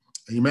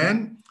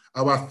Amen.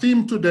 Our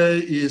theme today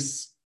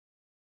is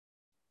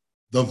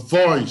the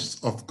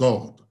voice of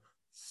God,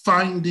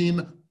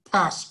 finding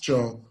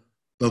pasture,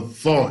 the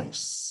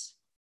voice.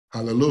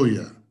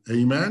 Hallelujah.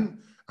 Amen.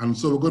 And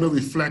so we're going to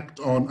reflect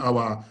on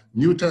our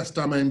New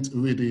Testament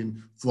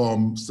reading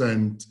from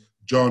St.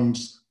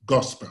 John's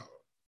Gospel.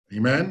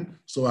 Amen.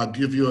 So I'll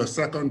give you a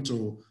second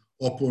to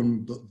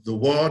open the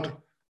word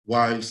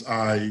whilst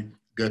I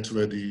get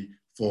ready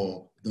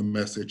for the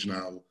message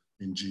now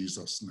in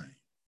Jesus' name.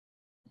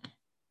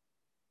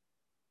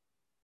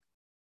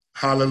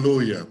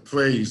 Hallelujah.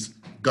 Praise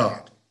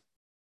God.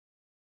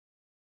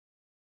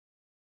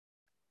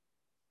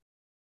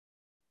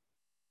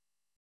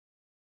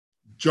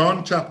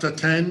 John chapter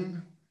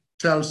 10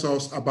 tells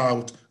us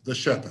about the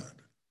shepherd.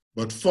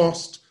 But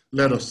first,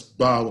 let us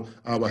bow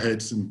our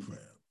heads in prayer.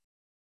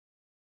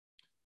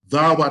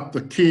 Thou art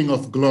the King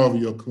of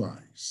glory, O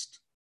Christ.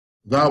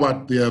 Thou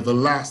art the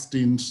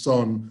everlasting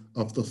Son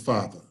of the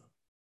Father.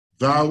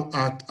 Thou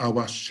art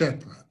our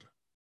shepherd.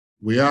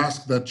 We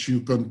ask that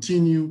you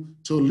continue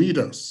to lead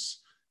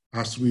us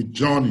as we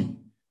journey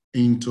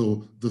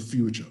into the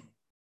future.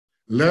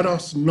 Let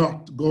us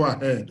not go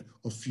ahead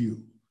of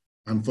you.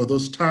 And for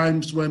those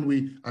times when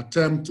we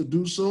attempt to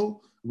do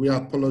so, we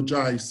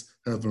apologize,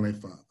 Heavenly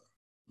Father.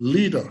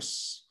 Lead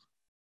us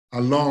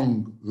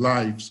along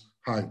life's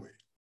highway.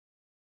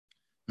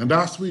 And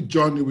as we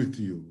journey with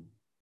you,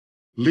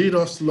 lead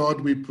us,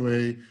 Lord, we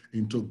pray,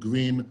 into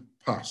green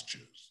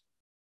pastures.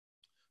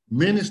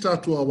 Minister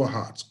to our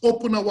hearts.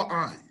 Open our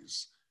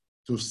eyes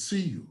to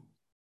see you,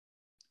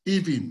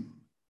 even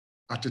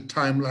at a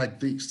time like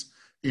this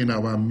in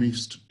our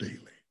midst daily.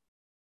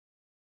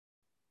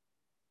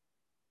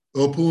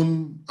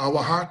 Open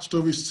our hearts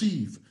to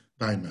receive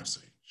thy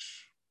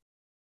message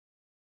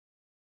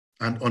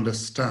and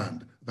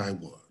understand thy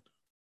word.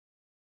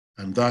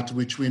 And that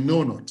which we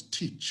know not,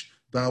 teach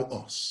thou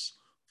us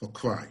for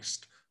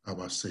Christ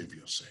our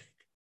Savior's sake.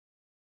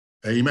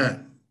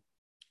 Amen.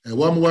 A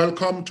warm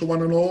welcome to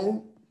one and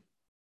all.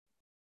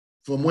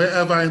 From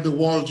wherever in the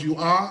world you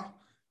are,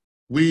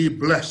 we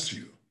bless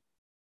you.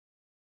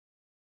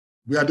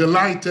 We are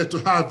delighted to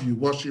have you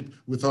worship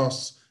with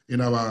us in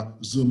our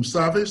Zoom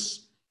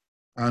service.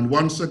 And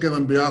once again,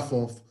 on behalf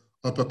of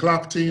Upper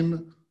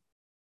Clapton,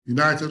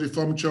 United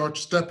Reformed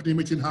Church, Stepney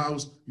Meeting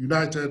House,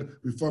 United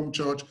Reformed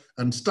Church,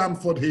 and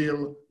Stamford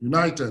Hill,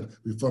 United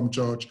Reformed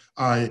Church,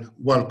 I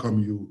welcome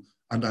you.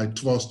 And I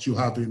trust you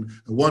having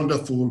a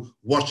wonderful,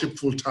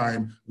 worshipful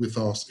time with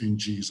us in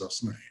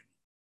Jesus' name.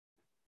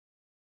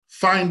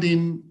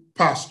 Finding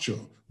pasture,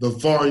 the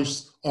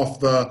voice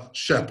of the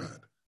shepherd,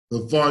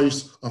 the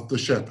voice of the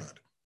shepherd.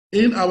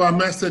 In our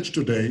message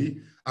today,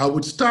 I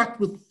would start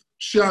with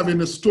sharing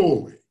a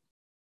story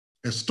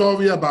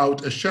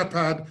about a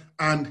shepherd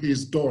and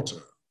his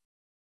daughter.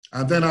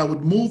 And then I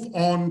would move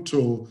on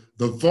to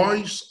the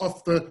voice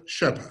of the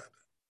shepherd.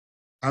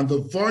 And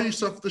the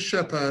voice of the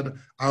shepherd,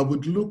 I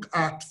would look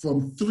at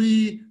from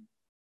three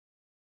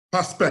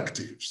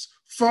perspectives.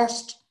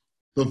 First,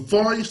 the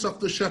voice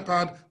of the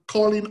shepherd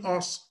calling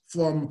us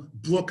from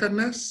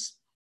brokenness.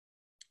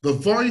 The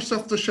voice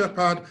of the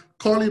shepherd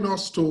calling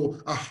us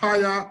to a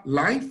higher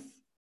life.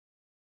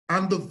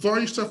 And the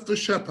voice of the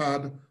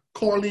shepherd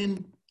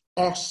calling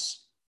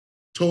us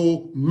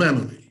to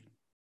memory.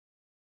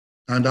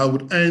 And I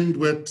would end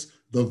with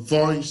the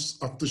voice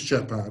of the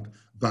shepherd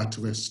that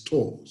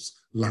restores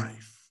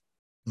life.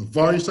 The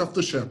voice of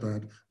the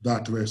shepherd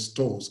that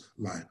restores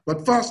life.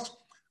 But first,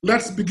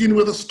 let's begin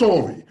with a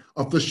story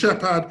of the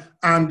shepherd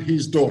and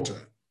his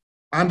daughter.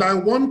 And I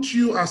want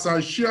you, as I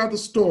share the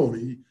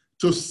story,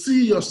 to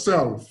see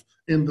yourself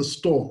in the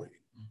story.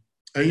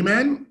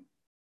 Amen?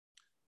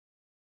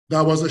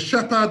 There was a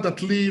shepherd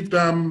that lived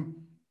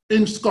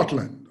in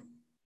Scotland.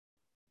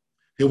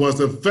 He was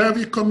a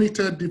very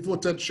committed,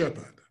 devoted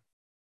shepherd.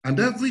 And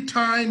every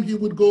time he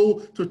would go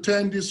to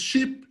tend his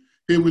sheep,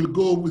 he will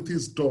go with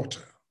his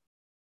daughter.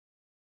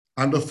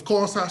 And of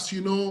course, as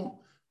you know,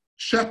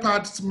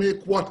 shepherds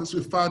make what is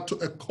referred to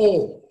a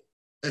call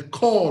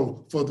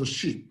for the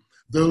sheep.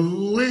 They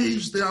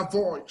raise their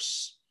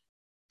voice.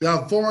 Their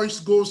voice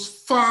goes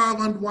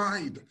far and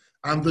wide,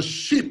 and the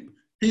sheep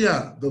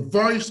hear the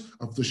voice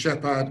of the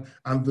shepherd,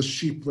 and the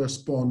sheep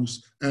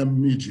responds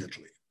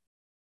immediately.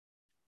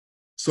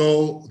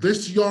 So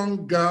this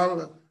young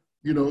girl,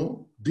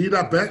 did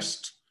her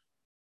best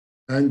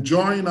and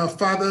joined her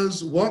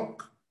father's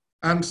work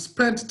and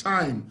spent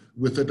time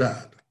with her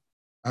dad.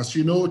 As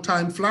you know,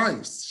 time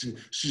flies.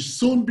 She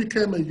soon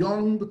became a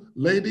young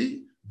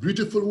lady,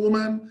 beautiful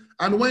woman,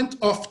 and went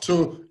off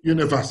to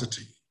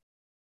university,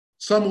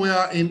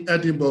 somewhere in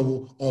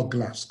Edinburgh or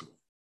Glasgow.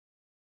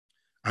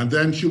 And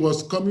then she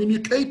was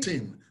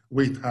communicating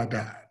with her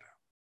dad.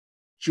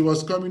 She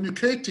was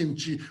communicating,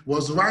 she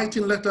was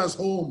writing letters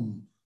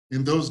home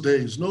in those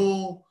days.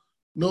 No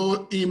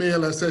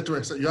email,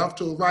 etc. You have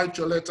to write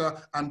your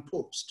letter and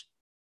post.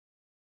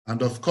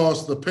 And of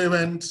course, the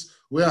parents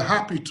were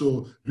happy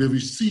to be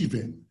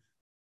receiving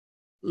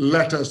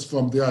letters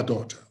from their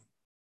daughter.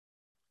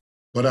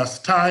 But as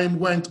time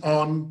went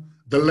on,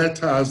 the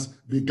letters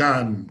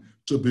began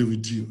to be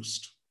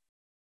reduced.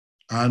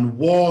 And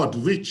word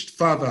reached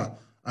father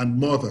and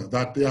mother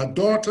that their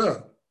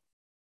daughter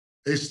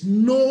is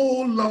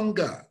no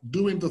longer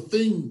doing the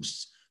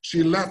things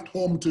she left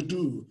home to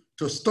do,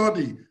 to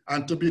study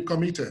and to be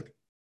committed.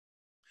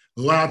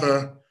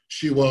 Rather,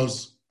 she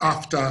was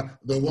after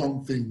the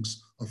wrong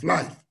things of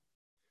life.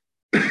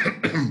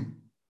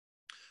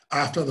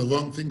 After the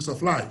wrong things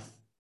of life.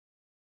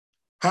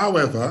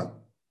 However,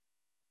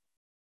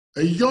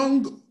 a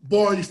young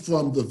boy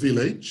from the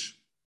village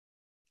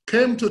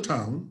came to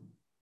town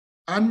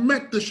and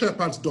met the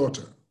shepherd's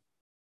daughter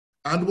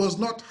and was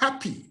not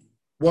happy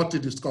what he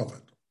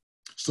discovered.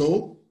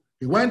 So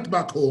he went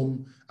back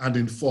home and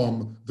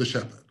informed the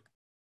shepherd.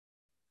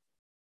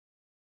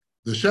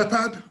 The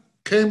shepherd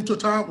came to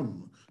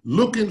town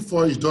looking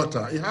for his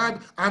daughter. He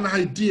had an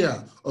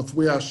idea of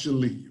where she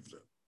lived.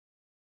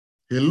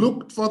 He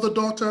looked for the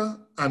daughter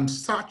and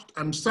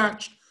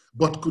searched,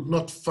 but could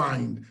not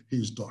find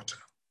his daughter.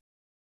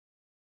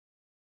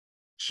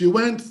 He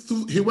went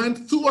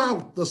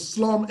throughout the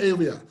slum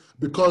area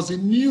because he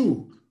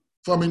knew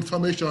from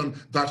information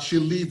that she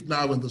lived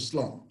now in the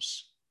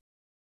slums.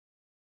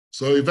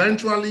 So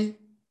eventually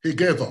he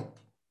gave up.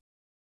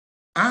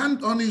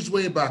 And on his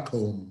way back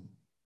home,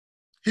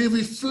 he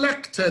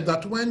reflected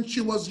that when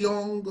she was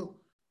young,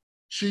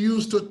 she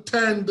used to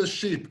tend the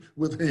sheep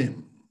with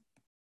him.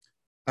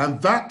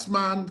 And that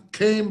man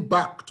came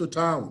back to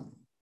town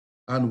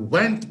and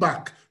went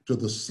back to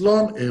the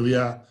slum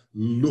area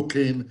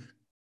looking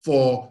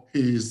for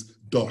his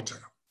daughter.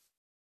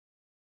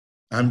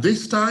 And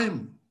this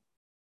time,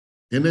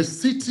 in a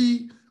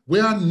city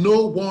where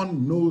no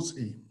one knows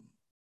him,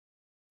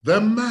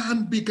 the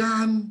man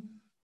began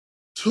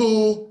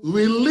to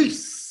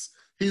release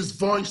his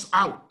voice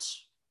out,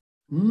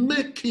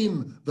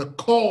 making the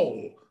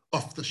call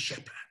of the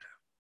shepherd.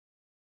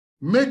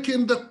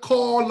 Making the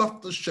call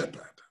of the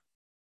shepherd.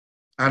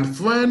 And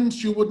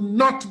friends, you would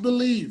not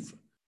believe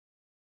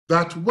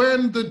that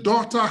when the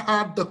daughter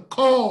heard the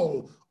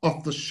call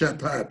of the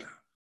shepherd,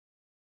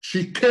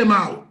 she came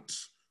out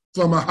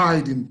from a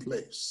hiding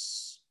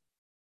place.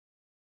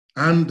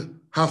 And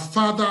her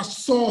father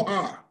saw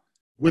her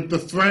with the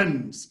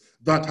friends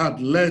that had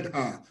led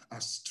her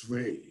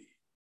astray.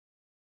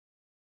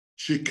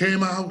 She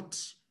came out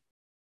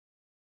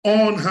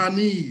on her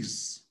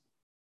knees,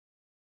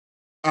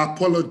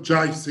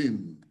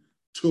 apologizing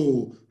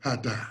to her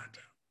dad.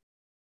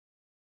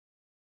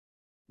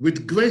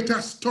 With great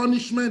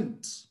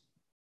astonishment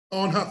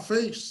on her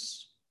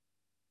face,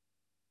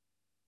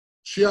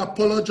 she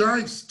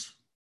apologized,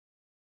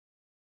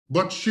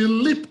 but she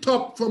leaped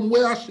up from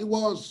where she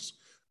was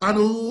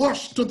and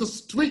rushed to the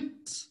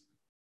street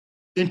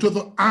into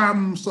the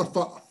arms of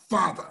her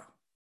father.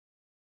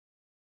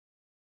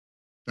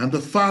 And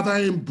the father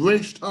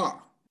embraced her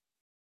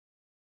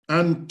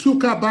and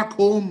took her back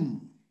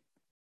home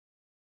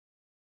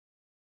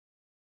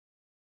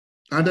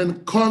and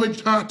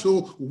encouraged her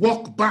to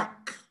walk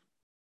back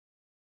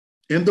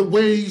in the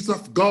ways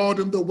of God,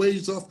 in the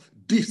ways of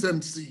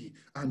decency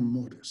and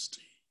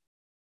modesty.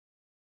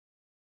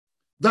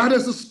 That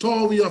is the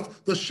story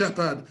of the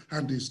shepherd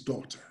and his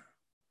daughter.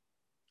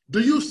 Do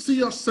you see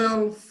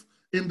yourself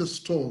in the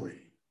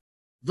story?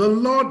 The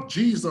Lord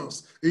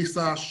Jesus is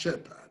our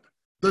shepherd.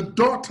 The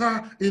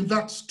daughter in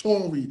that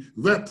story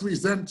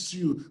represents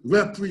you,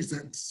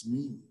 represents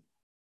me.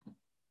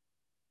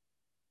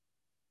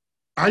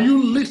 Are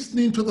you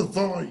listening to the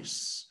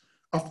voice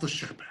of the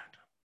shepherd?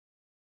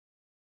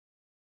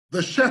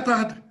 The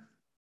shepherd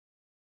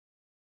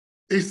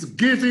is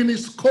giving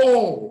his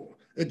call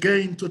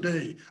again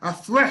today,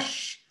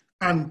 afresh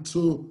and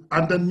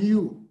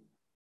anew.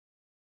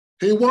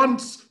 He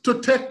wants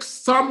to take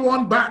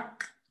someone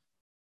back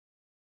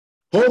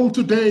home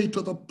today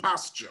to the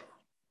pasture.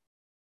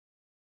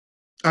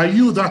 Are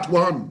you that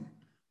one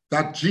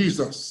that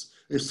Jesus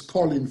is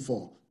calling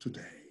for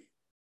today?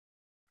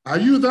 Are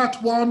you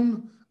that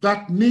one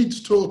that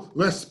needs to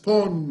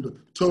respond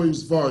to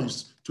his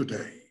voice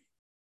today?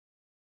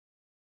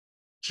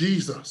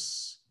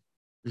 Jesus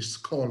is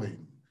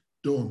calling.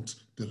 Don't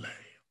delay.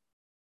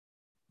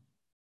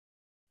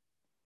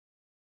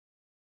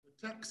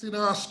 The text in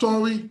our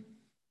story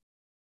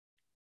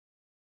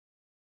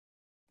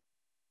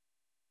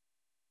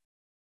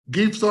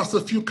gives us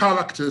a few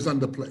characters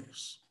and the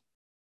place.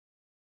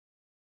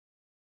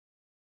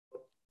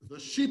 The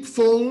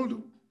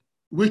sheepfold,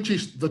 which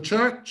is the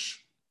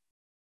church,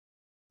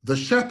 the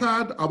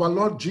shepherd, our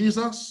Lord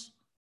Jesus,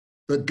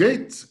 the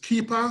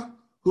gatekeeper,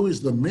 who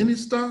is the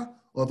minister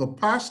or the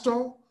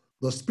pastor,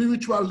 the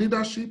spiritual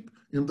leadership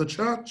in the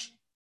church,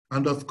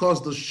 and of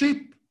course the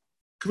sheep,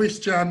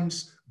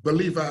 Christians,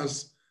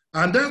 believers,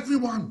 and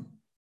everyone.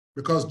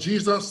 Because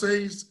Jesus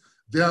says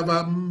there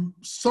are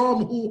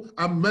some who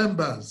are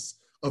members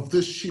of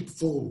this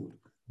sheepfold,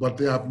 but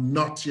they have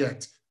not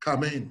yet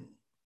come in.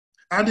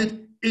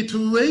 And it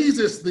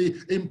raises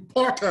the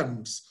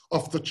importance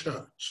of the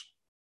church.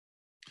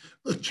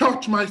 The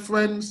church, my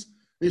friends,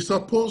 is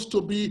supposed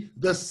to be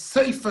the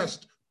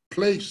safest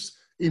place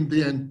in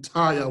the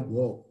entire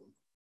world.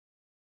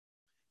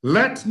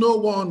 Let no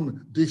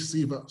one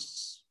deceive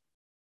us.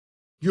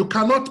 You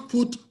cannot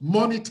put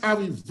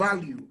monetary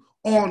value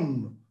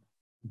on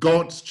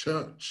God's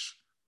church.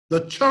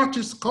 The church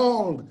is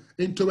called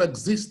into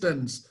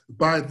existence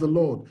by the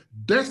Lord,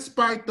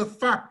 despite the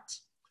fact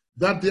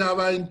that there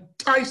are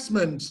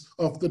enticements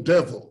of the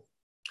devil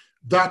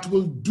that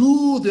will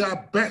do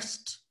their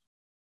best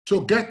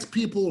to get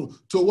people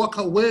to walk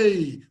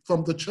away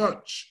from the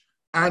church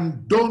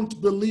and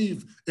don't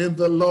believe in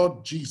the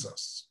Lord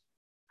Jesus.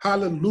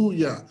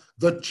 Hallelujah.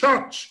 The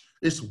church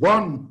is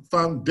one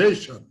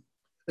foundation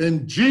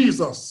in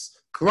Jesus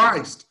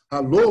Christ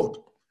our Lord,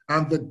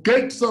 and the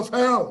gates of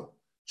hell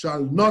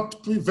shall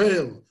not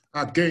prevail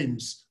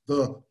against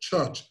the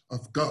church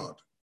of God.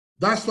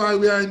 That's why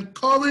we are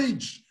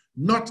encouraged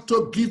not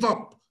to give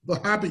up the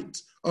habit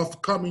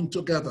of coming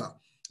together.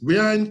 We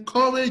are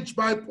encouraged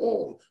by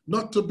Paul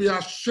not to be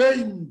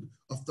ashamed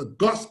of the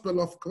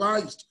gospel of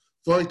Christ,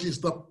 for it is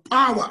the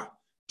power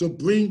to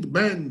bring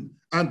men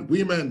and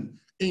women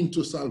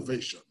into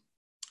salvation.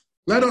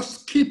 Let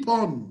us keep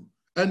on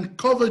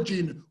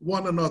encouraging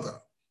one another,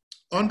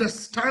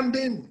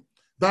 understanding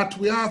that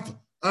we have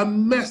a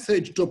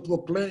message to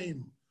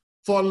proclaim,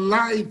 for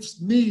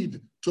lives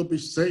need to be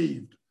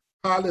saved.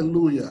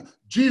 Hallelujah.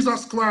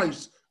 Jesus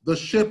Christ,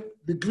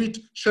 the great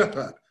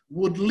shepherd,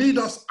 would lead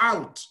us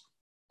out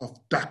of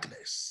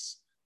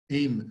darkness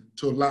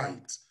into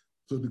light,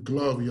 to the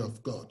glory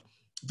of God.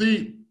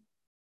 The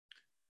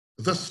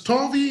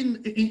story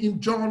in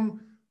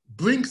John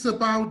brings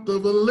about the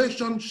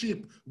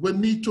relationship we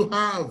need to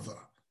have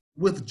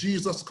with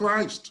Jesus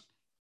Christ.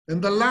 In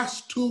the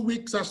last 2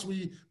 weeks, as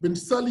we've been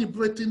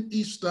celebrating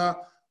Easter,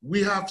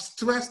 we have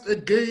stressed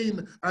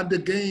again and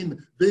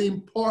again the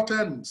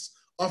importance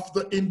of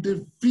the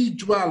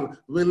individual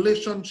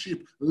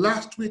relationship.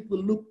 Last week, we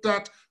looked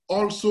at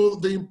also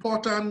the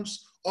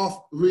importance of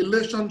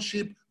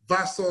relationship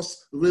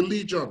versus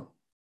religion.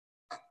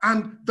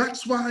 And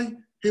that's why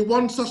he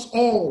wants us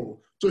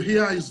all to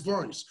hear his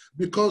voice,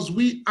 because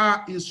we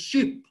are his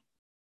sheep.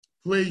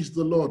 Praise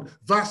the Lord.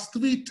 Verse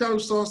 3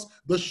 tells us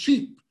the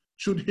sheep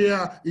should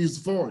hear his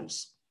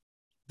voice.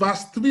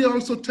 Verse 3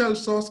 also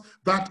tells us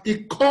that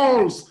he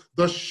calls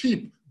the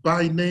sheep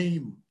by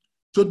name.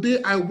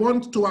 Today, I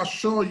want to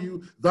assure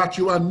you that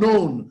you are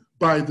known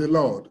by the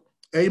Lord.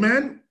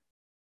 Amen.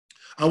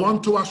 I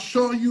want to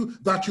assure you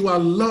that you are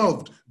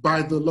loved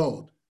by the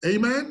Lord.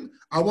 Amen.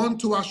 I want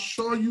to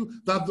assure you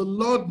that the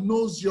Lord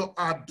knows your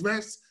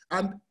address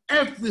and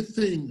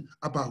everything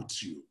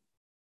about you.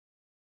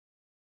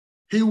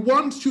 He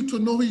wants you to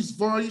know his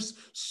voice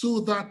so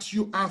that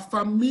you are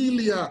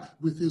familiar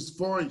with his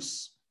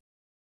voice.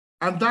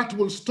 And that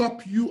will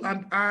stop you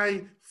and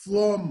I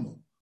from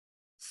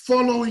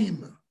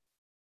following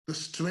the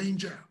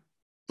stranger,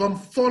 from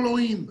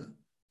following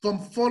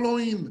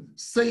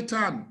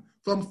Satan,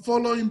 from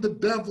following the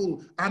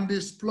devil and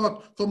his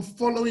plot, from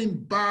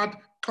following bad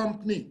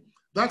company.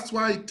 That's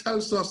why it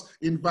tells us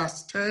in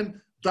verse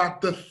 10 that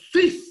the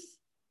thief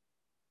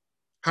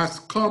has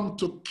come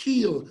to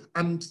kill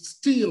and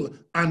steal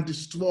and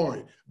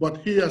destroy, but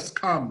he has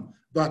come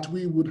that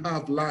we would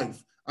have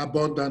life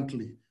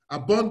abundantly.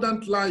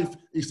 Abundant life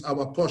is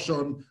our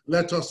portion.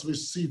 Let us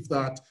receive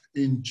that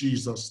in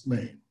Jesus'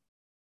 name.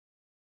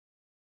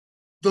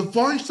 The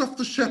voice of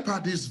the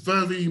shepherd is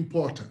very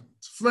important.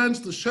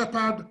 Friends, the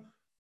shepherd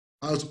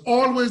has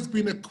always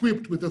been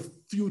equipped with a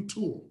few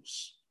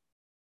tools.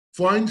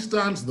 For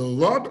instance, the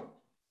rod,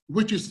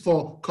 which is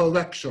for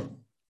correction,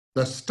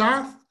 the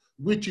staff,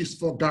 which is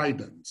for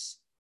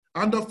guidance,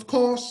 and of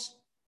course,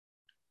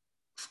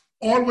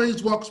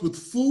 always works with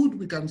food.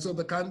 We can say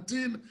the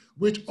canteen,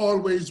 which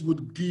always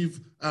would give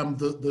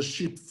the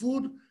sheep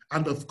food,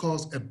 and of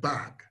course, a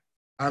bag.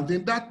 And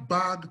in that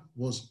bag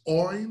was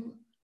oil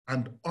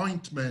and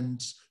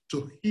ointments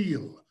to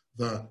heal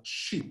the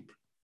sheep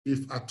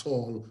if at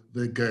all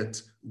they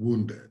get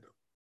wounded.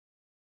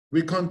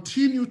 We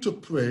continue to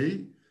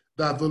pray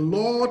that the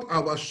Lord,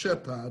 our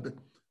shepherd,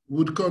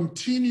 would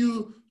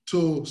continue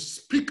to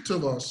speak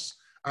to us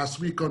as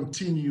we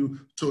continue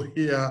to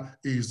hear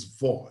his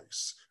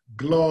voice.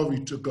 Glory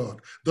to God.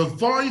 The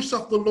voice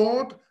of the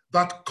Lord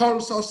that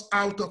calls us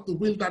out of the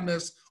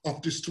wilderness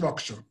of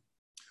destruction.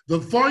 The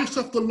voice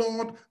of the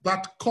Lord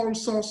that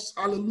calls us,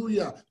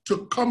 hallelujah,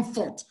 to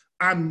comfort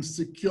and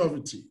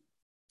security.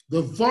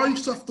 The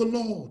voice of the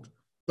Lord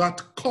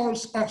that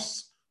calls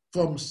us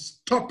from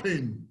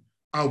stopping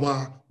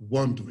our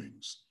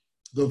wanderings.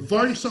 The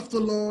voice of the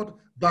Lord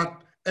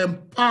that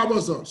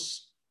empowers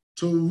us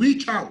to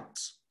reach out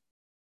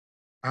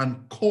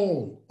and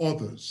call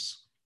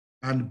others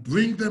and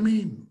bring them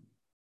in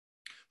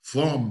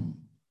from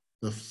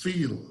the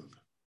field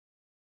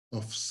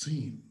of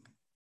sin.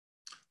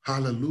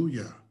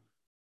 Hallelujah.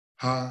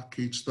 Hark,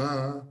 it's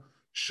the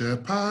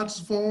shepherd's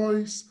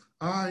voice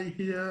I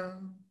hear,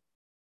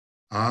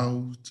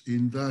 out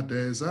in the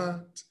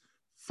desert,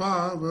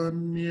 far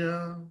and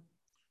near,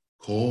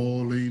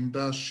 calling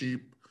the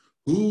sheep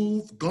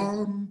who've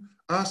gone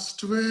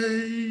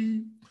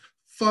astray,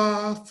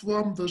 far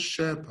from the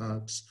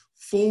shepherd's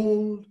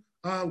fold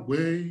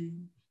away.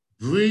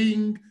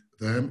 Bring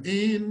them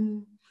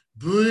in,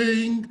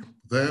 bring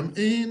them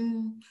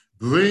in,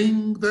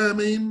 bring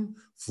them in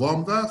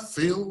from the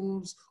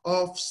fields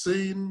of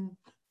sin.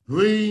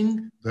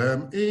 Bring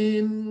them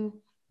in,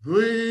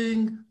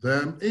 bring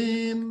them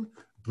in,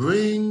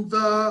 bring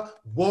the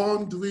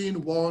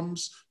wandering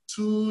ones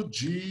to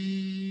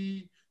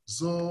Jesus.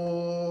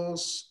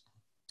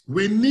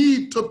 We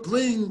need to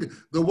bring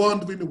the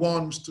wandering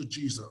ones to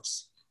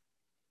Jesus.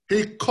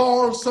 He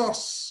calls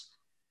us,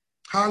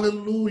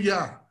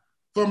 hallelujah,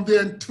 from the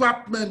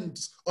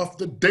entrapments of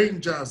the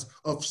dangers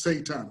of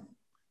Satan.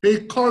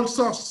 He calls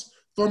us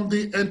from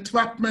the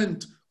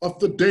entrapment of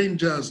the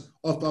dangers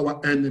of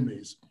our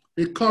enemies.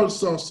 He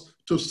calls us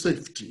to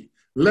safety.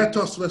 Let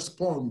us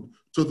respond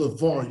to the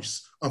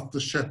voice of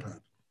the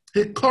shepherd.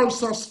 He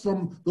calls us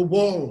from the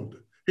world.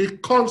 He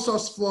calls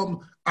us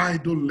from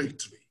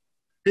idolatry.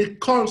 He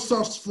calls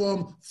us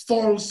from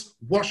false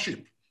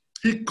worship.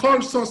 He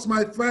calls us,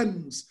 my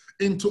friends,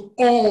 into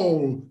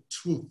all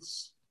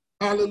truths.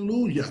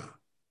 Hallelujah.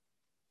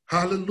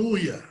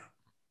 Hallelujah.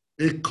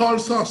 He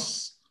calls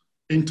us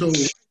into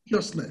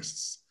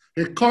righteousness.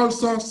 He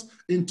calls us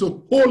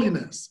into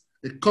holiness.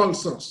 He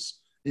calls us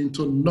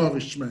into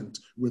nourishment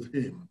with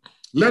him.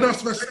 Let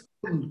us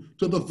respond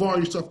to the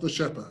voice of the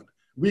shepherd.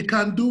 We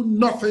can do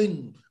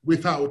nothing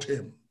without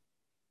him.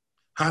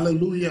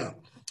 Hallelujah.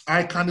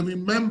 I can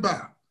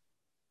remember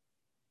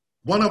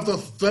one of the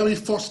very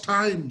first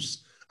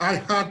times I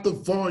heard the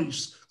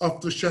voice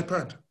of the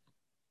shepherd.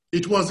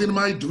 It was in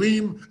my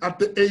dream at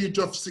the age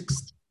of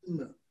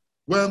 16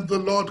 when the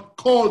Lord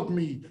called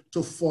me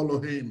to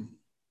follow him.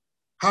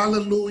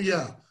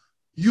 Hallelujah.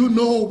 You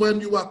know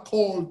when you are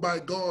called by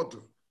God.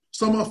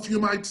 Some of you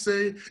might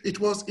say it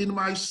was in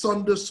my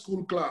Sunday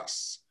school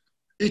class.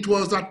 It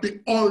was at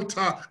the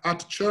altar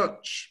at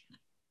church.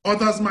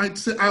 Others might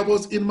say I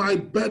was in my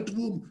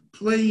bedroom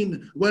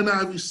praying when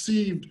I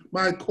received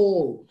my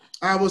call.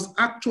 I was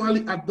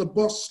actually at the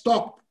bus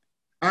stop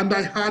and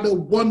I had a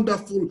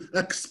wonderful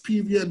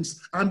experience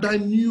and I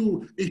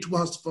knew it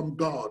was from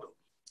God.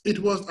 It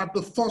was at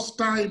the first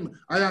time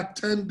I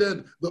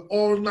attended the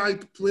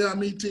all-night prayer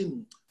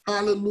meeting.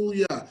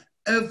 Hallelujah.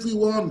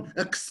 Everyone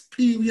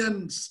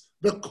experienced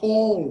the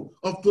call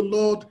of the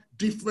Lord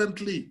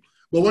differently.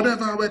 But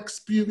whatever our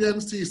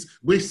experience is,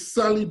 we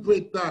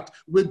celebrate that.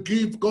 We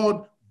give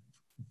God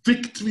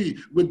victory.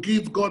 We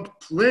give God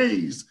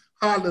praise.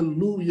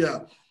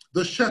 Hallelujah.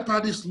 The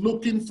shepherd is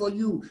looking for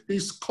you.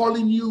 He's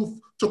calling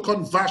you to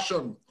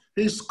conversion.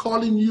 He's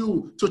calling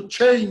you to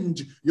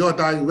change your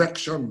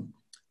direction.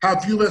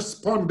 Have you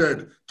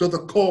responded to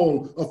the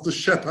call of the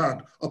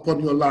shepherd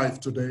upon your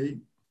life today?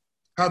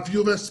 Have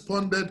you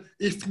responded?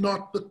 If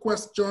not, the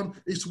question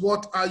is,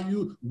 what are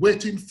you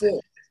waiting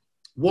for?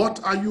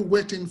 What are you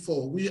waiting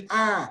for? We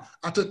are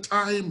at a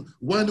time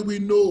when we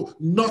know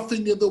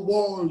nothing in the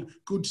world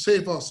could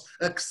save us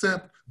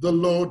except the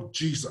Lord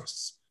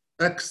Jesus.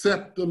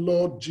 Except the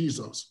Lord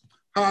Jesus.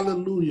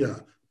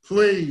 Hallelujah.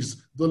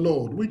 Praise the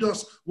Lord. We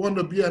just want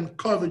to be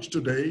encouraged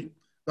today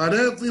that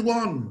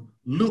everyone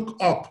look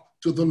up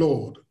to the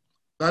Lord.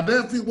 That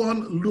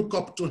everyone look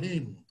up to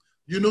him.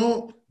 You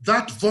know,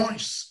 that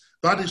voice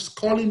that is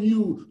calling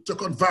you to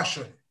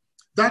conversion.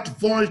 That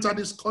voice that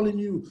is calling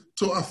you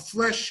to a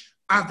fresh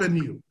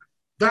avenue.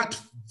 That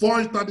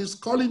voice that is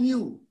calling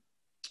you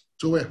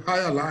to a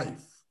higher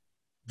life.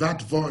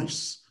 That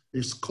voice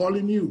is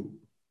calling you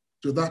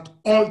to that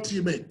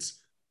ultimate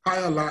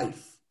higher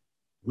life,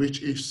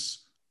 which is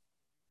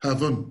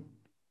heaven.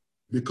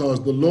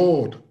 Because the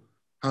Lord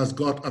has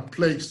got a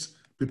place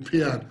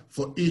prepared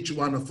for each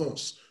one of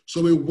us.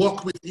 So we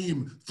walk with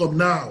him from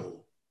now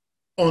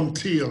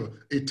until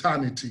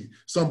eternity.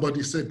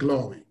 Somebody say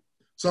glory.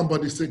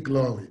 Somebody say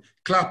glory.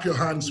 Clap your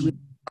hands with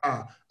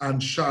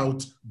and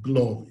shout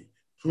glory.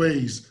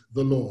 Praise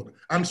the Lord.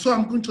 And so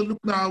I'm going to look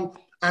now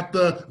at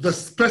the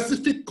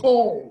specific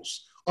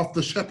calls of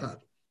the shepherd.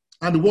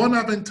 And one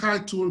I've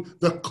entitled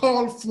The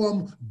Call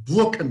from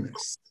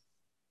Brokenness.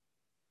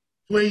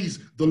 Praise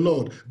the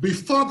Lord.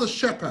 Before the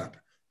shepherd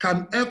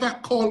can ever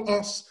call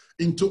us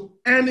into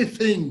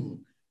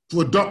anything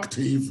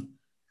productive,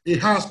 he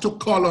has to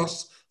call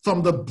us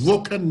from the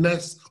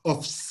brokenness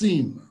of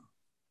sin.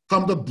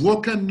 From the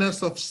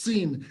brokenness of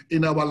sin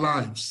in our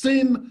lives.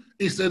 Sin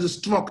is a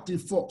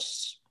destructive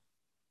force.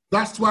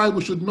 That's why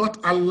we should not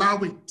allow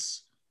it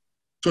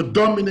to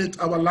dominate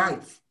our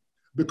life,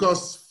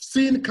 because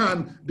sin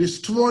can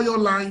destroy your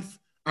life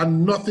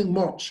and nothing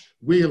much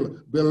will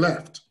be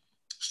left.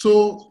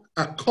 So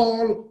a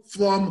call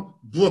from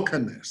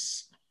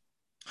brokenness.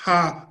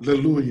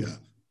 Hallelujah.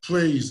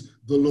 Praise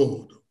the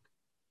Lord.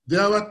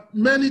 There are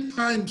many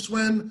times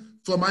when,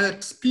 from my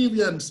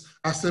experience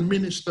as a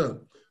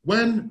minister,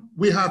 when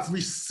we have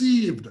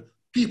received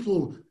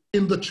people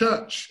in the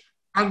church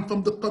and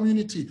from the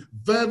community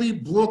very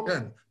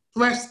broken,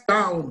 pressed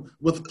down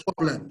with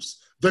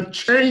problems, the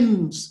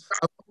chains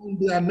around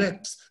their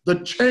necks, the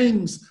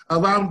chains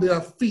around their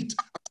feet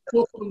are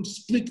so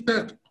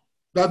constricted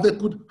that they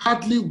could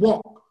hardly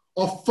walk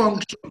or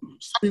function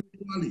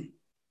spiritually.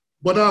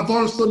 But I've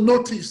also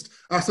noticed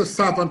as a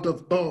servant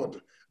of God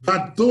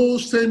that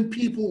those same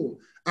people,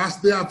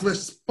 as they have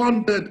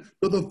responded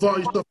to the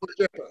voice of the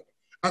shepherd,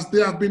 as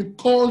they have been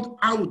called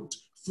out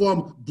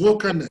from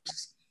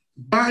brokenness,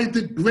 by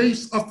the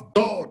grace of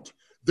God,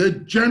 they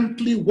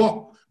gently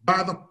walk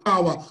by the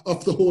power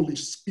of the Holy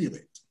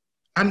Spirit.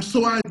 And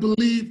so I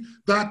believe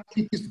that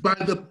it is by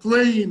the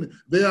praying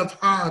they have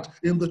had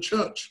in the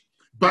church,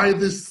 by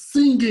the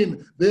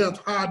singing they have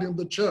had in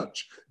the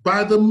church,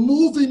 by the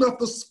moving of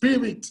the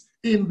Spirit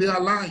in their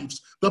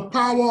lives, the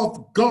power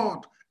of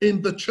God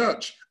in the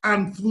church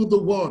and through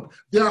the word,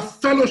 their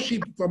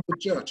fellowship from the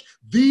church,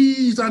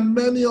 these and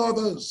many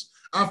others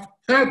have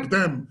helped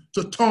them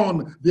to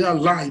turn their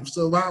lives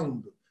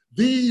around.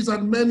 These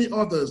and many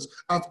others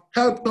have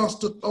helped us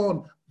to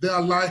turn their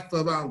life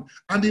around.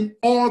 And in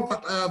all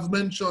that I have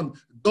mentioned,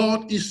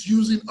 God is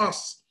using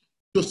us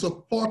to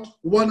support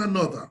one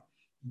another.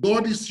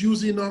 God is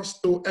using us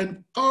to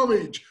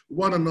encourage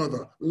one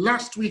another.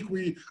 Last week,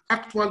 we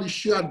actually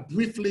shared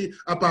briefly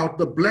about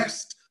the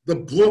blessed, the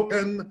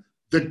broken,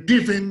 the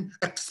giving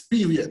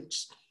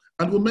experience.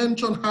 And we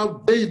mentioned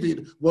how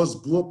David was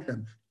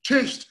broken,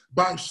 chased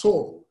by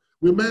Saul.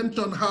 We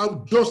mentioned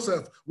how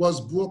Joseph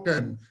was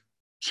broken,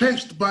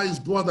 chased by his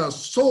brothers,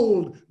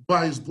 sold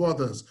by his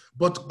brothers,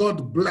 but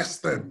God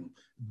blessed them.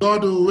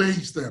 God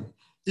raised them.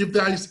 If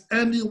there is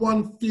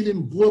anyone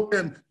feeling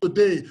broken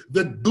today,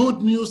 the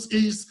good news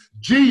is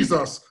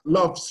Jesus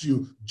loves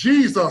you.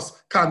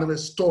 Jesus can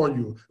restore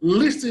you.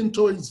 Listen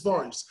to his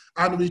voice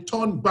and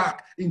return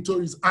back into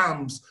his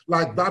arms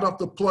like that of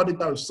the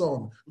prodigal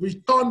son.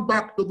 Return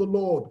back to the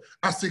Lord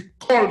as he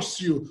calls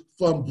you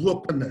from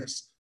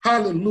brokenness.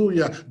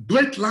 Hallelujah.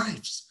 Great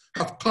lives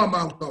have come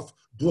out of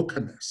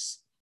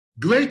brokenness.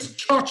 Great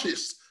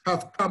churches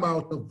have come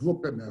out of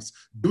brokenness.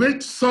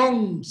 Great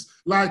songs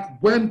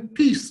like When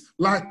Peace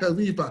Like a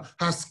River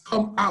has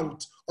come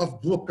out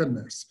of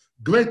brokenness.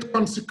 Great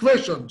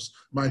consecrations,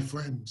 my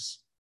friends,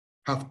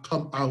 have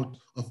come out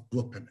of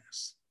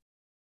brokenness.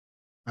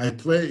 I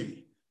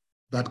pray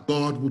that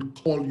God would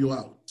call you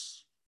out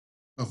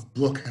of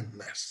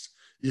brokenness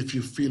if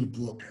you feel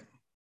broken.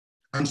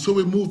 And so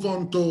we move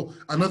on to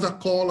another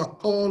call, a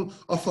call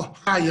of a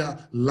higher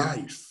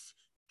life.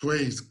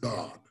 Praise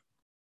God.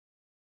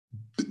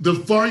 The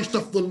voice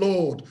of the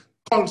Lord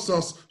calls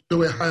us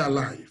to a higher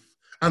life.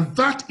 And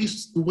that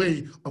is the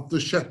way of the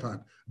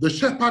shepherd. The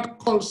shepherd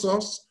calls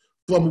us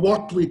from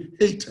what we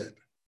hated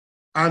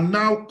and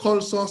now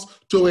calls us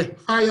to a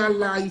higher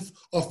life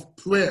of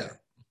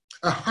prayer,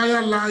 a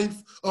higher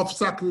life of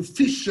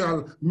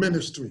sacrificial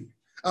ministry,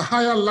 a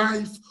higher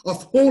life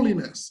of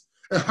holiness,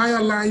 a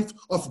higher life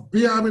of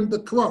bearing the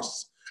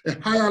cross, a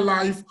higher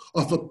life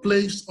of a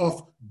place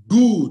of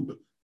good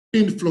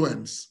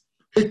influence.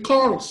 He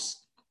calls.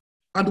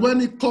 And when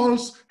he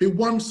calls, he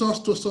wants us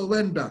to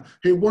surrender.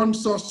 He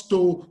wants us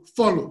to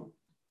follow.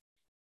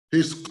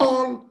 His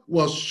call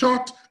was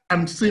short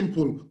and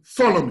simple.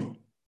 Follow me,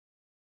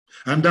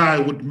 and I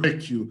would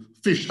make you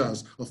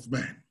fishers of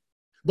men.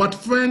 But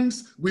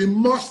friends, we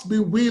must be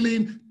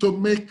willing to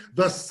make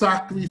the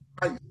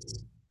sacrifice.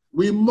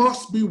 We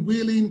must be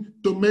willing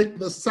to make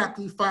the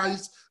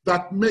sacrifice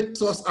that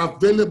makes us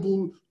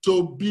available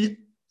to be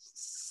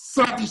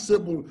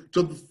serviceable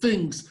to the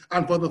things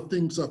and for the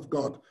things of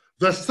God.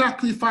 The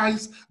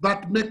sacrifice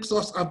that makes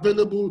us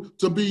available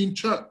to be in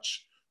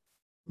church,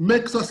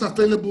 makes us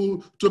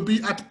available to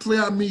be at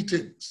prayer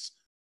meetings,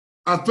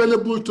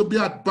 available to be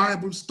at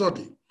Bible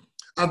study,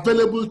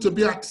 available to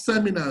be at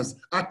seminars,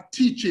 at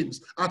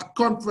teachings, at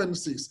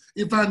conferences,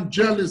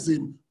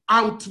 evangelism,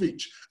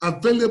 outreach,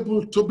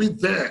 available to be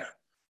there.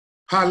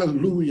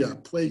 Hallelujah,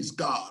 praise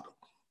God.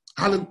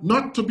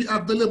 Not to be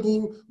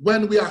available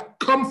when we are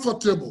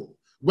comfortable,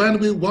 when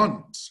we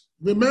want.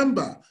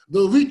 Remember,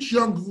 the rich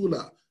young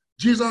ruler,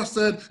 Jesus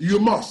said, you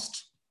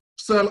must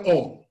sell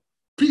all.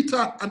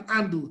 Peter and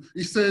Andrew,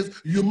 he says,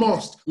 you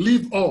must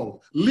leave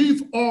all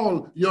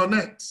your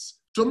nets.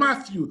 To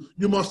Matthew,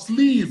 you must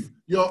leave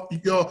your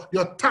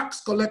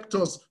tax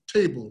collector's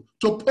table.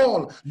 To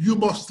Paul, you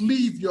must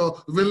leave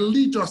your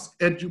religious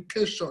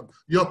education,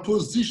 your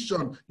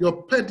position,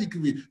 your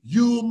pedigree.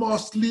 You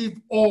must leave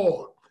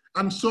all.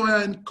 And so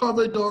I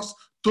encourage us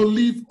to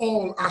leave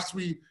all as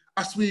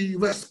we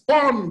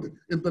respond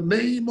in the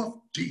name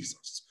of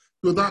Jesus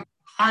to that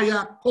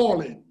higher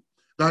calling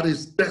that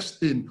is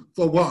destined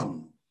for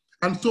one.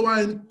 And so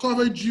I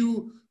encourage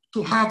you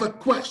to have a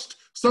quest.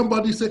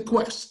 Somebody say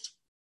quest.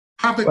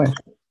 Have a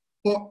quest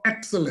for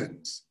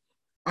excellence.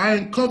 I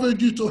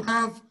encourage you to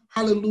have,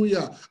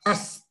 hallelujah, a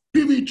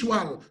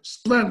spiritual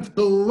strength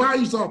to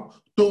rise up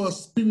to a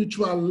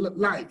spiritual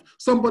life.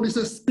 Somebody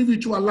say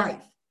spiritual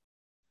life.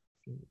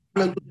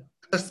 Hallelujah.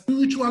 A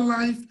spiritual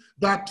life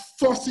that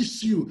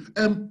forces you,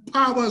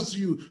 empowers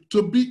you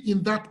to be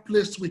in that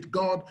place with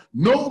God,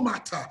 no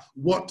matter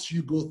what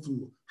you go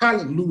through.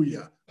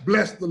 Hallelujah.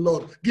 Bless the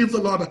Lord. Give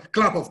the Lord a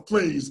clap of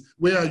praise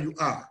where you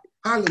are.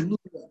 Hallelujah.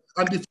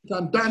 And if you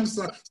can dance,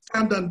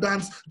 stand and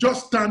dance,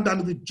 just stand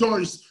and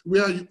rejoice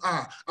where you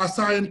are. As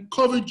I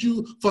encourage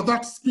you for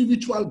that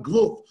spiritual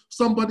growth.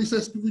 Somebody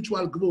says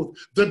spiritual growth.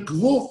 The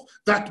growth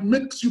that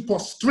makes you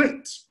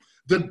prostrate.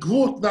 the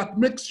growth that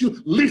makes you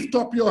lift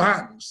up your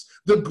hands,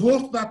 the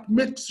growth that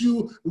makes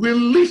you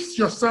release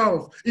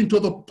yourself into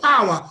the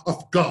power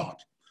of God,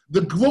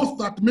 the growth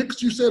that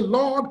makes you say,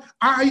 Lord,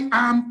 I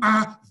am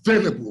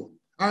available.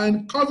 I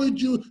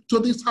encourage you to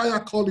this higher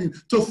calling,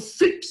 to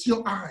fix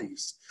your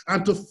eyes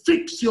and to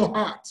fix your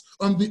heart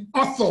on the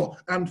author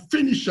and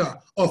finisher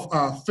of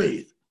our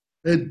faith.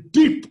 A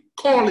deep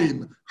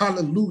calling,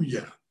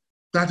 hallelujah,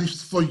 that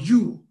is for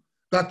you,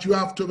 that you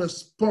have to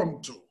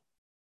respond to,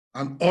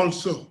 and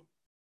also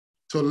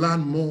to learn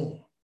more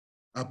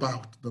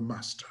about the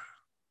Master.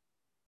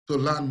 To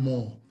learn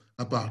more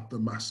about the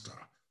Master.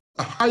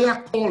 A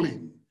higher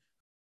calling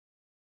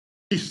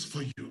is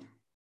for you.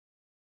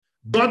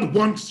 God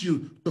wants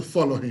you to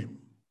follow him.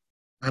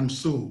 And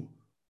so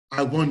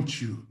I want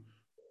you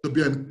to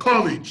be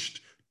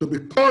encouraged, to be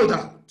called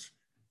out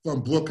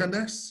from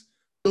brokenness,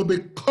 to be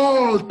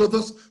called to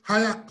this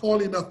higher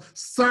calling of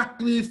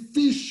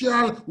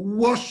sacrificial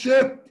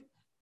worship.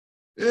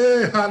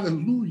 Hey,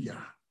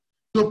 hallelujah.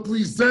 To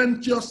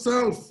present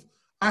yourself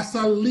as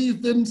a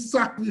living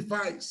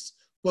sacrifice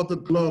for the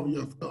glory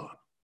of God.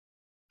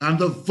 And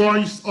the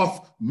voice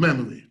of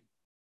memory.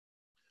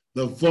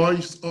 The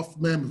voice of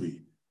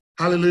memory.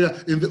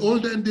 Hallelujah. In the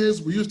olden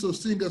days, we used to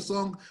sing a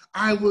song,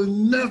 I will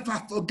never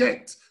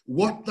forget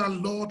what the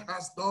Lord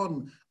has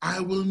done. I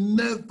will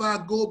never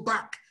go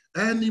back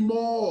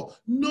anymore.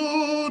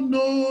 No,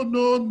 no,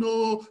 no,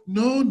 no,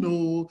 no,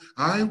 no.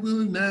 I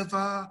will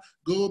never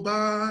go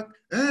back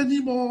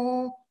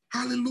anymore.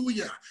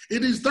 Hallelujah.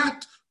 It is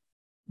that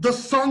the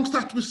songs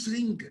that we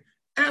sing,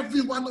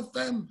 every one of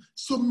them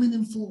so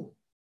meaningful.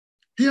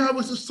 Here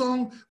was a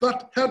song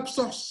that helps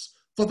us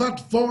for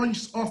that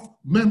voice of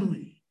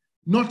memory,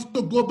 not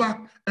to go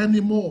back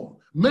anymore.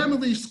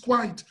 Memory is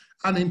quite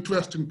an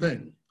interesting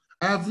thing.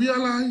 I've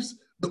realized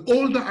the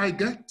older I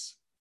get,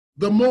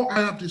 the more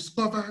I have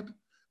discovered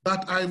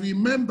that I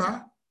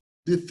remember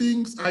the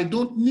things I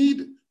don't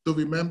need to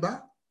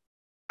remember,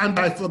 and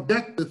I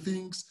forget the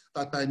things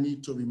that I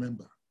need to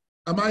remember.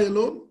 Am I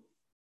alone?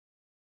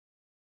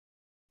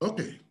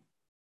 Okay.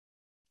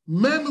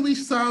 Memory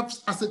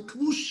serves as a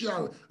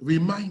crucial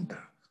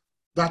reminder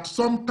that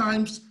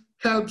sometimes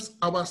helps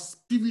our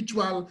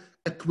spiritual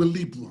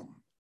equilibrium.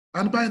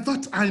 And by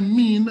that I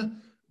mean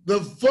the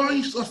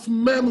voice of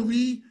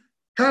memory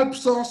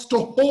helps us to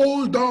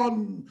hold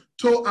on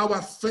to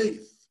our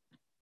faith.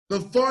 The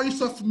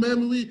voice of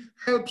memory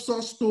helps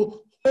us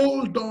to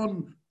hold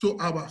on to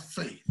our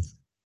faith.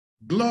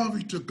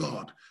 Glory to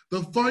God. The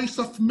voice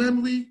of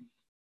memory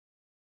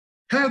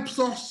helps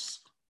us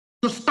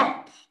to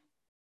stop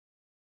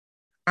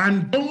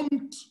and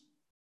don't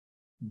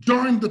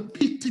join the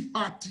pity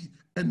party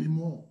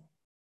anymore.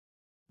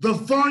 The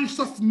voice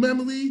of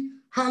memory,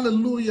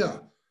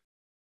 hallelujah,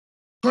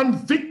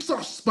 convicts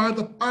us by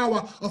the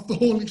power of the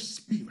Holy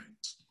Spirit.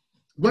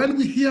 When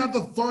we hear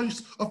the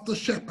voice of the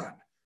shepherd,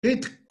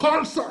 it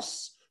calls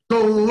us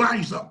to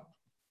rise up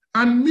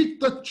and meet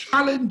the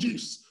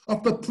challenges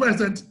of the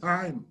present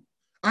time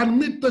and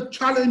meet the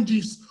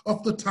challenges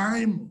of the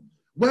time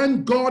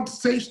when God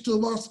says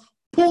to us,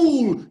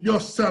 pull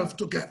yourself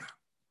together.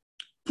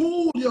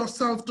 Pull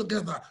yourself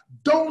together.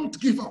 Don't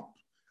give up.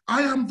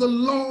 I am the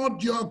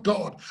Lord your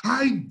God.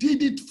 I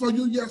did it for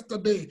you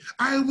yesterday.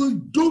 I will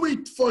do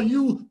it for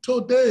you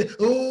today.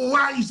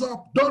 Rise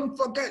up. Don't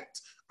forget,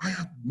 I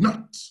have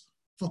not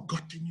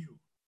forgotten you.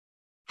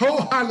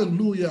 Oh,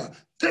 hallelujah.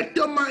 Take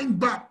your mind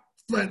back,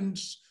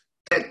 friends.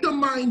 Take your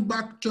mind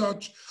back,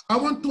 church. I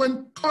want to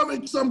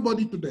encourage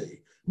somebody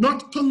today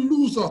not to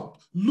lose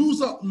up,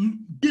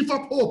 give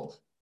up hope.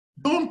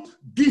 Don't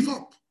give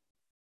up.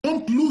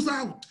 Don't lose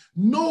out.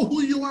 Know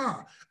who you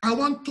are. I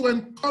want to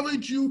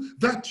encourage you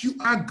that you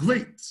are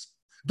great,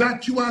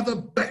 that you are the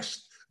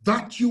best,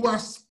 that you are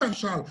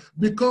special,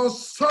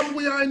 because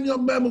somewhere in your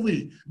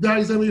memory, there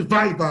is a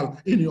revival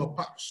in your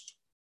past.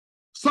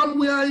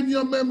 Somewhere in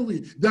your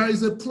memory, there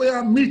is a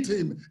prayer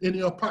meeting in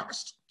your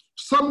past.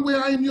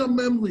 Somewhere in your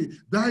memory,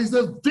 there is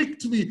a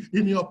victory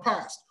in your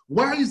past.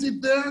 Why is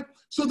it there?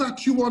 So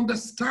that you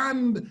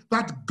understand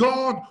that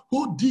God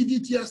who did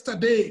it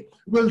yesterday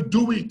will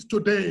do it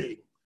today.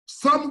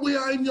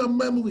 Somewhere in your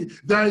memory,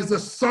 there is a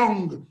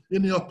song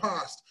in your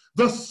past,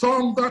 the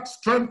song that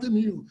strengthened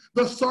you,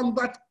 the song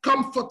that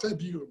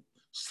comforted you.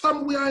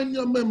 Somewhere in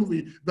your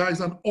memory, there is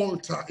an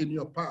altar in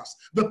your past,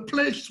 the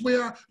place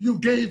where you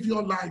gave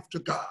your life to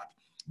God,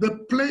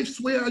 the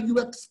place where you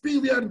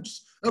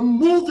experienced a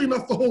moving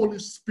of the Holy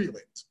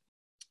Spirit.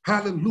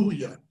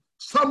 Hallelujah.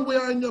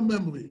 Somewhere in your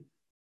memory,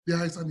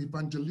 there is an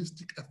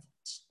evangelistic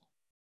effort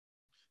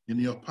in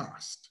your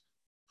past.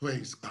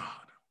 Praise God.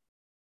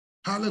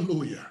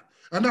 Hallelujah.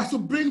 And as we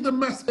bring the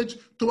message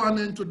to an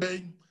end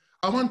today,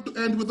 I want to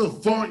end with a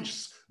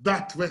voice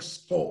that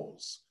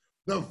restores.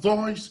 The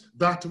voice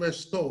that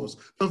restores.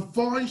 The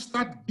voice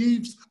that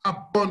gives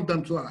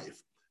abundant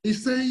life. He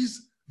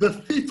says, the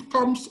thief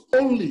comes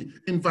only,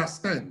 in verse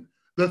 10,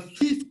 the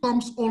thief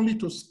comes only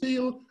to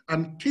steal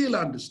and kill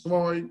and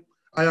destroy.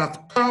 I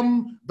have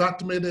come that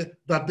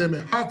they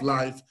may have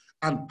life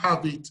and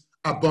have it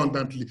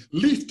abundantly.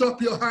 Lift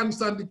up your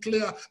hands and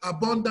declare,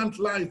 abundant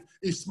life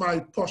is my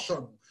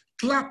portion.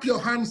 Clap your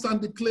hands and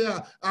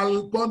declare,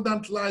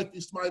 abundant life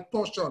is my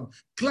portion.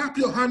 Clap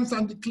your hands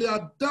and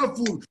declare,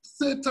 devil,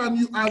 Satan,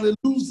 you are a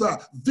loser.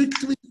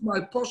 Victory is my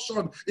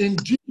portion in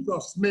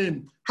Jesus'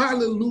 name.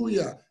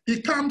 Hallelujah.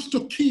 He comes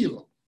to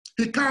kill.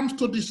 He comes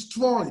to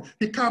destroy.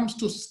 He comes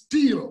to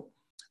steal.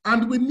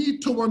 And we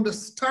need to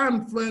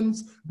understand,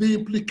 friends, the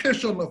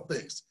implication of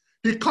this.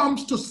 He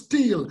comes to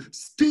steal.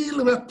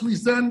 Steal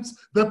represents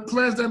the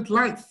present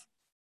life.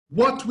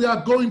 What we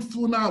are going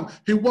through now,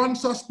 he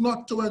wants us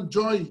not to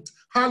enjoy it.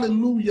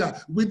 Hallelujah.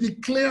 We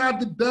declare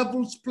the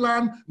devil's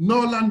plan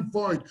null and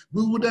void.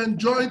 We would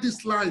enjoy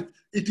this life.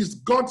 It is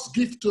God's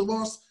gift to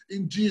us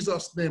in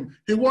Jesus' name.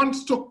 He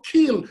wants to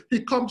kill. He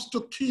comes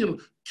to kill.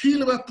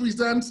 Kill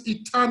represents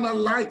eternal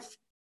life.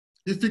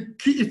 If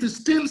he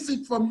steals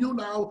it from you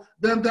now,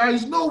 then there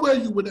is no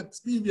way you would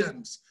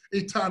experience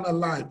eternal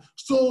life.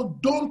 So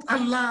don't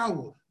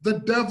allow the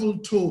devil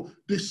to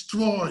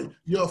destroy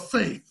your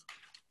faith.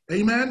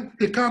 Amen.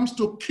 He comes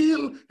to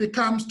kill, he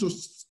comes to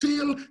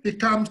steal, he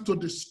comes to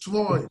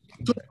destroy.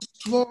 To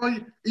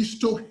destroy is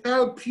to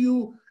help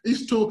you,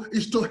 is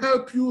to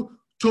help you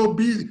to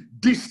be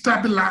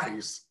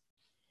destabilized.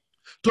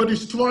 To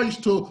destroy is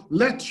to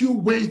let you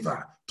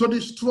waver. To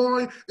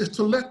destroy is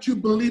to let you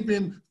believe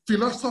in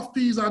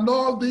philosophies and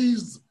all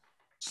these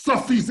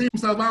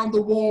sophisms around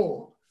the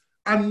world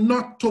and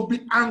not to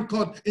be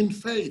anchored in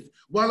faith.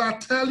 Well, I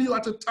tell you,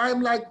 at a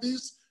time like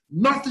this,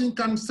 nothing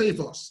can save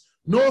us.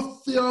 No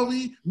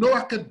theory, no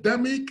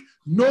academic,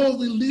 no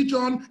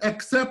religion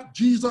except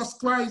Jesus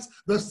Christ,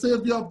 the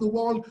Savior of the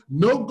world.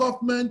 No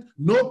government,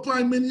 no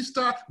prime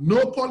minister,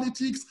 no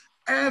politics.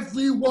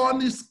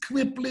 Everyone is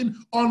crippling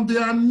on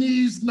their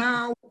knees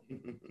now.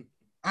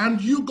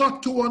 And you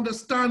got to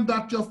understand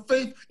that your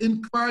faith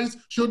in Christ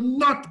should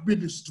not be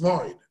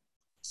destroyed.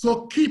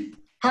 So keep,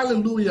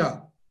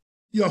 hallelujah,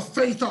 your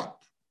faith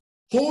up.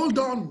 Hold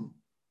on.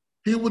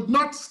 He would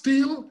not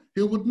steal,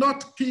 he would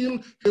not kill,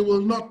 he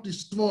will not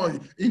destroy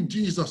in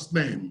Jesus'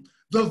 name.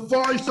 The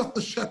voice of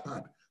the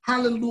shepherd,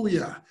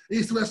 hallelujah,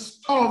 is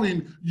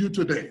restoring you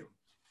today.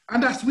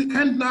 And as we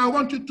end now, I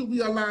want you to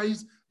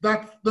realize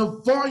that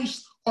the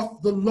voice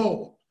of the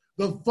Lord,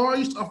 the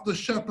voice of the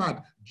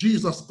shepherd,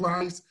 Jesus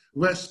Christ,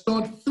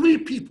 restored 3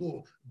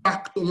 people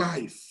back to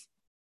life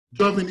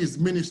during his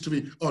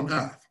ministry on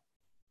earth.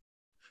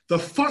 The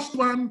first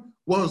one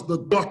was the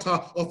daughter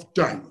of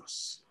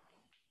Jairus.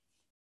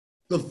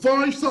 The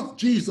voice of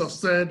Jesus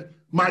said,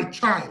 "My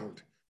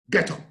child,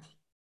 get up.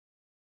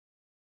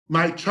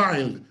 My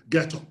child,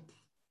 get up."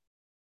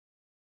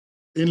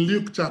 In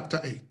Luke chapter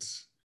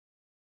 8.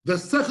 The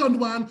second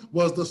one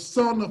was the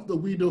son of the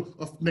widow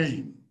of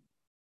Nain.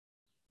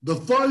 The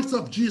voice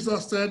of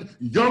Jesus said,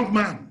 "Young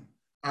man,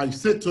 I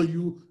say to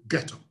you,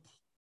 get up."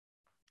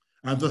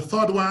 And the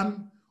third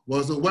one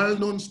was a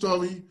well-known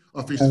story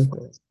of his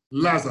friend,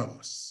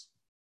 Lazarus.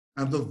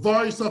 And the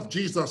voice of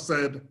Jesus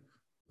said,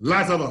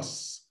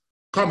 "Lazarus,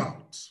 come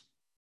out.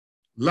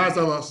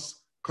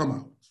 Lazarus, come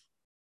out."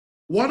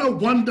 What a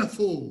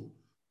wonderful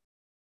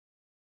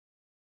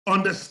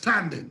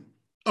understanding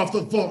of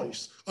the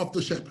voice of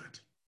the shepherd.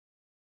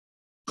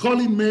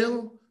 Calling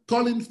male,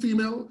 calling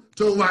female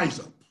to rise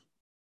up.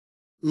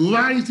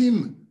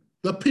 Rising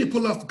the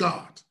people of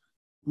God.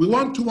 We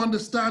want to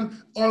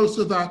understand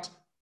also that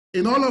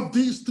in all of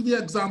these 3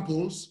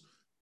 examples,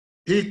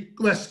 he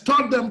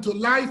restored them to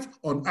life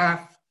on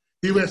earth.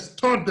 He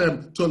restored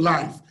them to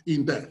life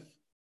in death.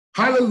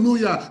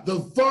 Hallelujah. The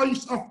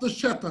voice of the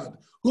shepherd,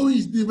 who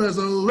is the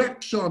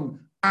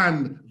resurrection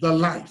and the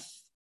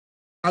life.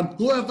 And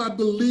whoever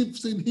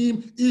believes in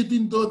him,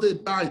 even though they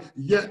die,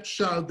 yet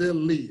shall they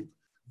live.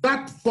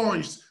 That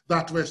voice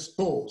that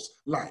restores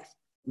life.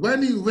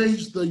 When he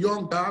raised the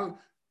young girl,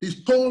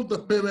 he told the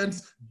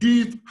parents,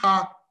 "Give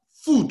her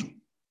food."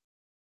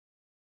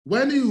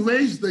 When he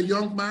raised the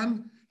young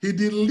man, he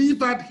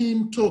delivered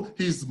him to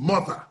his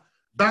mother.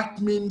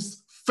 That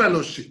means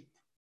fellowship.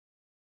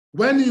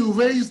 When he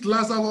raised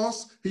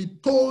Lazarus, he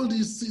told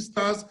his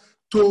sisters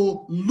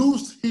to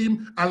loose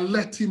him and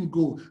let him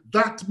go.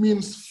 That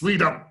means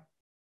freedom.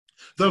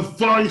 The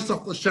voice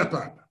of the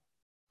shepherd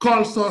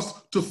calls us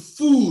to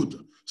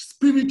food,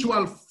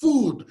 spiritual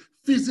food,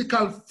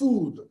 physical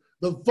food.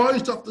 The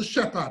voice of the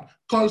shepherd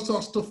calls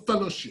us to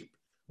fellowship.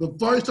 The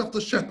voice of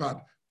the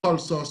shepherd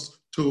calls us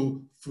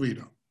to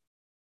freedom.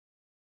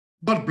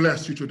 God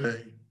bless you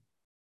today.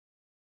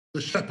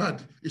 The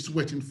shepherd is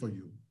waiting for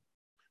you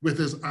with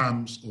his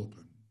arms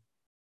open.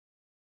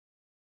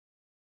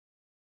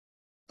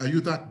 Are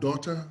you that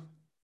daughter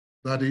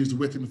that he is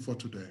waiting for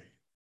today?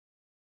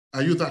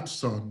 Are you that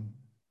son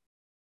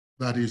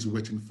that he is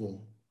waiting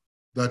for?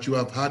 That you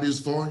have heard his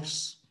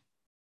voice,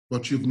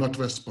 but you've not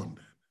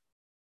responded.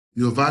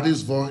 You've heard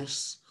his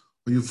voice,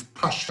 but you've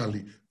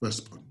partially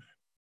responded.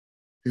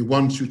 He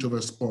wants you to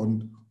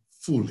respond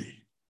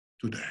fully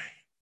today.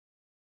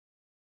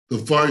 The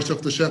voice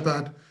of the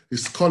shepherd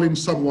is calling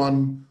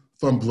someone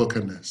from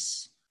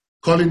brokenness,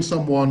 calling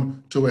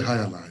someone to a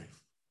higher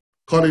life,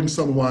 calling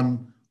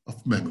someone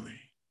of memory.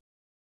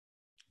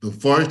 The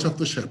voice of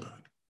the shepherd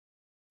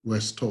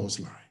restores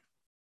life.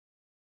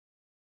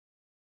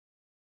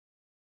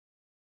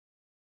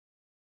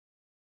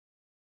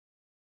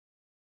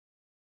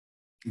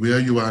 Where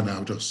you are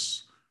now,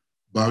 just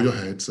bow your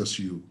heads as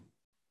you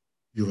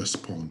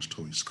respond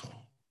to his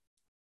call.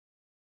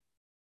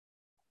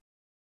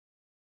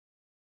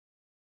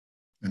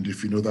 And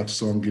if you know that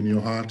song in your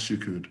heart, you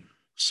could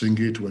sing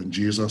it. When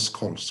Jesus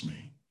calls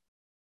me,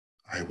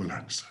 I will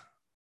answer.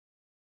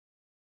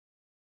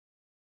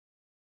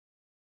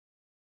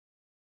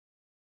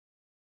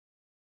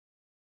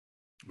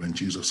 When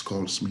Jesus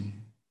calls me,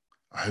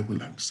 I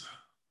will answer.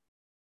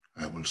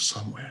 I will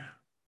somewhere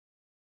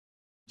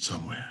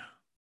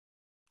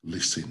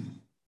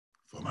listen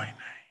for my name.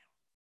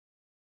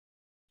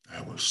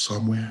 I will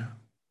somewhere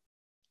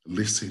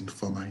listen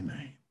for my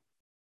name.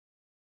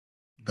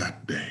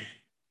 That day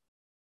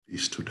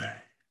is today.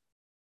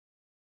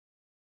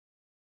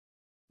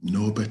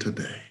 No better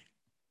day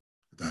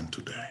than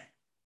today.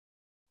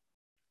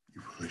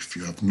 If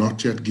you have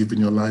not yet given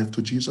your life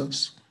to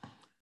Jesus,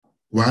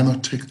 why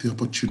not take the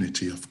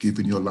opportunity of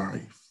giving your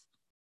life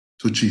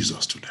to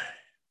Jesus today?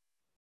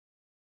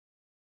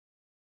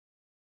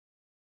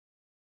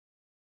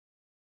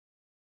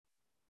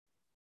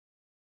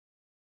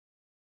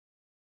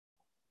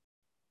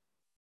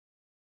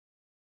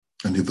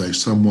 And if there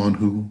is someone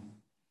who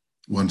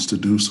wants to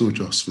do so,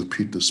 just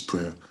repeat this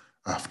prayer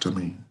after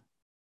me.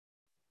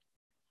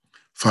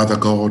 Father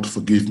God,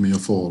 forgive me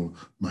of all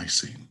my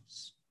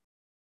sins.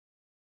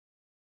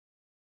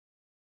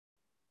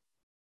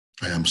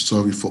 I am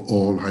sorry for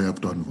all I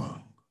have done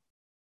wrong.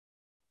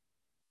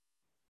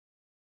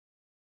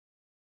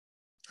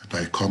 And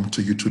I come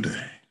to you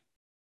today,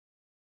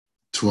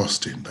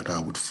 trusting that I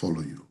would follow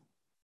you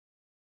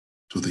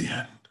to the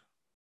end.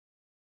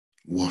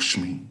 Wash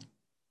me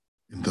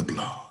in the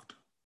blood,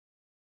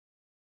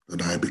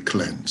 that I be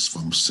cleansed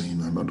from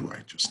sin and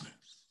unrighteousness.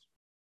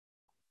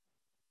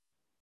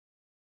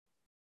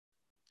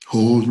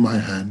 Hold my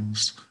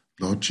hands,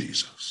 Lord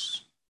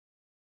Jesus.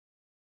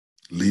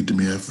 Lead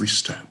me every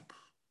step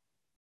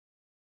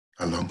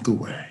along the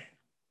way.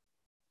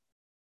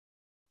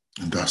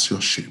 And as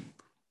your sheep,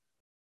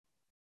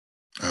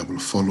 I will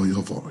follow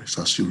your voice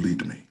as you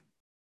lead me.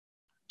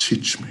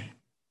 Teach me,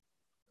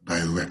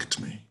 direct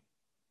me,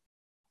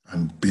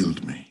 and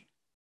build me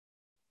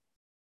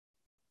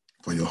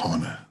for your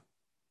honor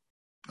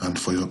and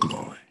for your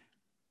glory.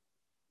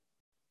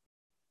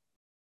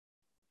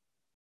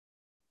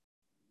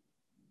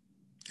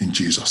 In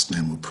Jesus'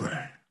 name we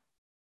pray.